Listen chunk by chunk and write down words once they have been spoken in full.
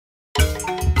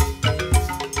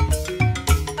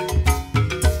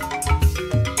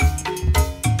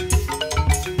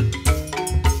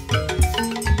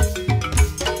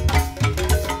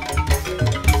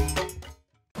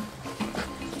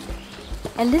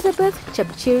Elizabeth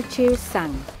Chepchirchir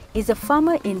Sang is a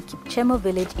farmer in Kipchemo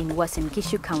village in Uasin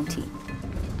Gichu County.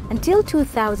 Until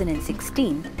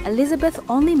 2016, Elizabeth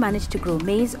only managed to grow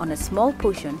maize on a small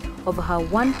portion of her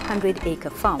 100-acre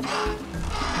farm.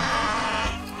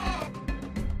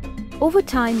 Over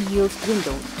time, yields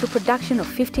dwindled to production of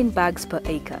 15 bags per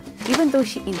acre, even though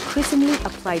she increasingly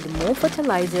applied more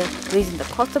fertilizer, raising the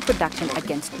cost of production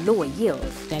against lower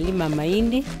yields. Nalima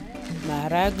mahindi,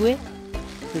 maharagwe,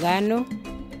 ngano,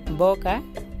 mboga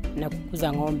na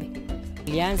kukuza ng'ombe.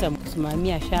 Nilianza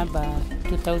kusimamia shamba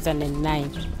 2009.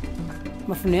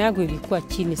 Mafuno yangu ilikuwa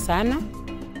chini sana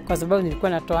kwa sababu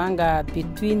nilikuwa natoanga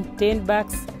between 10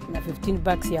 bags na 15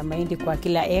 bags ya mahindi kwa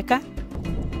kila eka.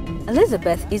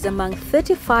 Elizabeth is among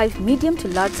 35 medium to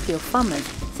large-scale farmers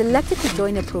selected to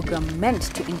join a program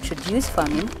meant to introduce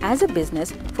farming as a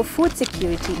business for food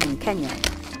security in Kenya.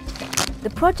 The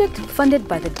project, funded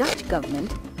by the Dutch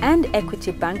government and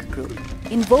Equity Bank Group,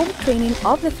 involved training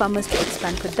of the farmers to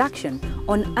expand production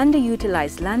on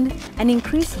underutilized land and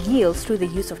increase yields through the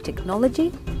use of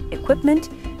technology, equipment,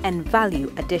 and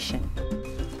value addition.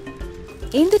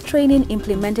 In the training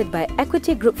implemented by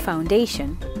Equity Group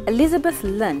Foundation, Elizabeth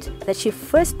learned that she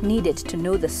first needed to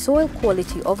know the soil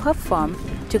quality of her farm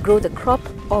to grow the crop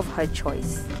of her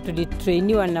choice.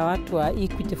 Tulitrainiwa na watu wa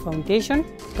Equity Foundation.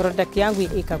 Product yangu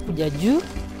ikakuja juu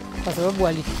kwa sababu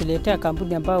walituletea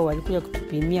kampuni ambao walikuja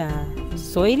kutupimia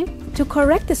soil. To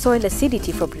correct the soil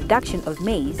acidity for production of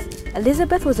maize,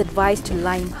 Elizabeth was advised to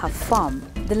lime her farm.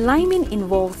 The liming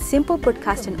involves simple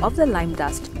broadcasting of the lime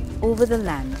dust over the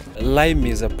land. Lime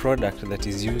is a product that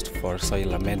is used for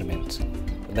soil amendment.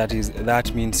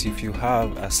 That means if you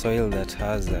have a soil that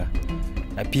has a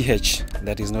pH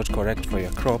that is not correct for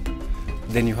your crop,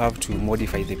 then you have to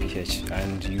modify the pH,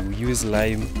 and you use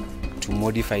lime to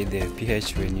modify the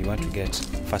pH when you want to get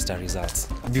faster results.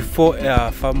 Before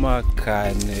a farmer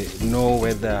can know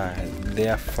whether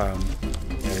their farm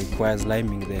requires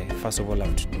liming, they first of all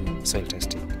have to do soil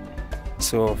testing.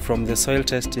 So from the soil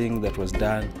testing that was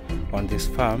done on this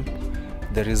farm,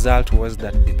 the result was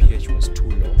that the pH was too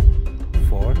low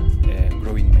for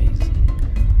growing maize.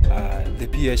 The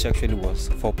pH actually was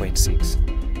 4.6.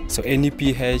 So any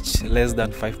pH less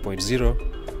than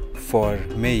 5.0 for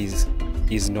maize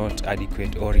is not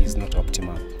adequate or is not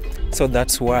optimal. So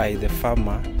that's why the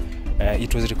farmer,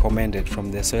 it was recommended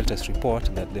from the soil test report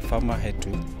that the farmer had to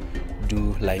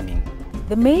do liming.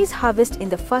 The maize harvest in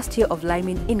the first year of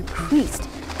liming increased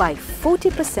by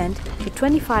 40% to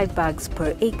 25 bags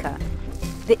per acre.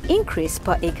 The increase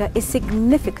per acre is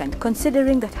significant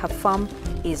considering that her farm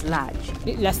is large.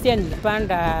 Last year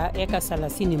nilipanda eka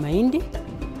 30 mahindi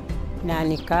na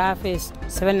nikaharvest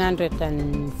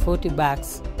 740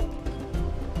 bags.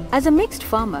 As a mixed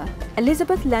farmer,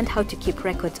 Elizabeth learned how to keep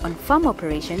records on farm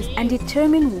operations and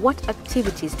determine what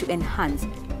activities to enhance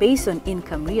based on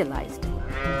income realized.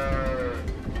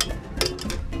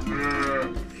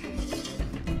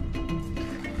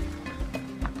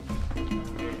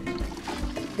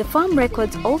 The farm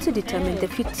records also determined the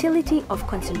futility of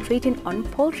concentrating on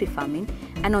poultry farming,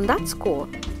 and on that score,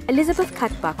 Elizabeth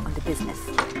cut back on the business.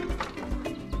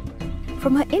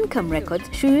 From her income records,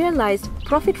 she realized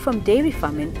profit from dairy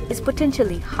farming is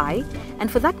potentially high,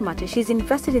 and for that matter, she's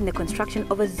invested in the construction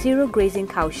of a zero-grazing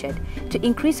cowshed to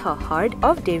increase her herd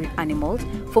of dairy animals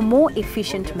for more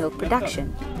efficient milk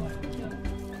production.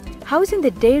 Housing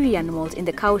the dairy animals in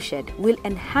the cowshed will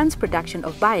enhance production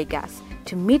of biogas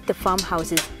to meet the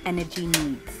farmhouse's energy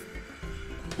needs.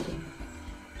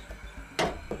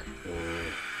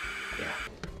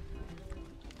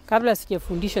 Kabla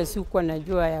sijafundisha sikuwa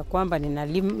najua ya kwamba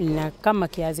nina kama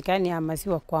kiasi gani ya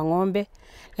maziwa kwa ng'ombe,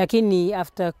 lakini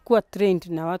after kuwa trained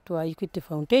na watu wa Equity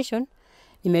Foundation,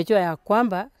 nimejua ya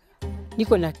kwamba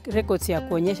niko na records ya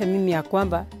kuonyesha mimi ya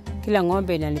kwamba kila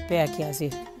ng'ombe inanipea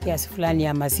kiasi fulani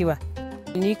ya maziwa.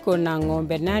 Niko na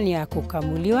ng'ombe 8 ya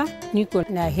kukamuliwa, niko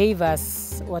na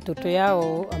heifers watoto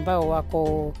yao ambao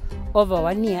wako over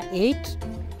 1 year 8,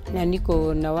 na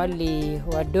niko na wale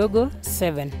wadogo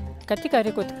 7. Katika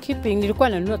record keeping nilikuwa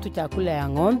nanunua tu chakula ya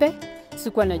ng'ombe,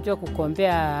 sikuwa najua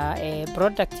kukombea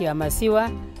product ya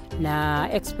maziwa na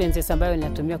expenses ambayo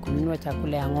natumia kununua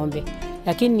chakula ya ng'ombe.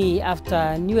 Lakini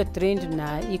after niwe trained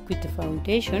na Equity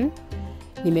Foundation,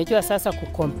 nimejua sasa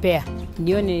kukompea,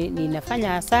 nione ninafanya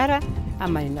hasara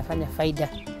ama ninafanya faida.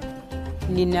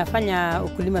 Ninafanya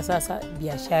ukulima sasa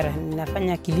biashara,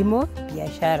 ninafanya kilimo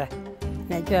biashara.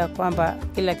 Najua kwamba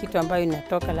kila kitu ambayo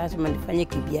inatoka lazima nifanye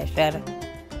kibiashara.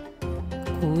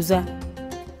 Kuuza,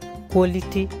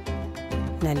 quality,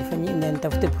 na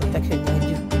nitafute production ya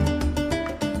juu.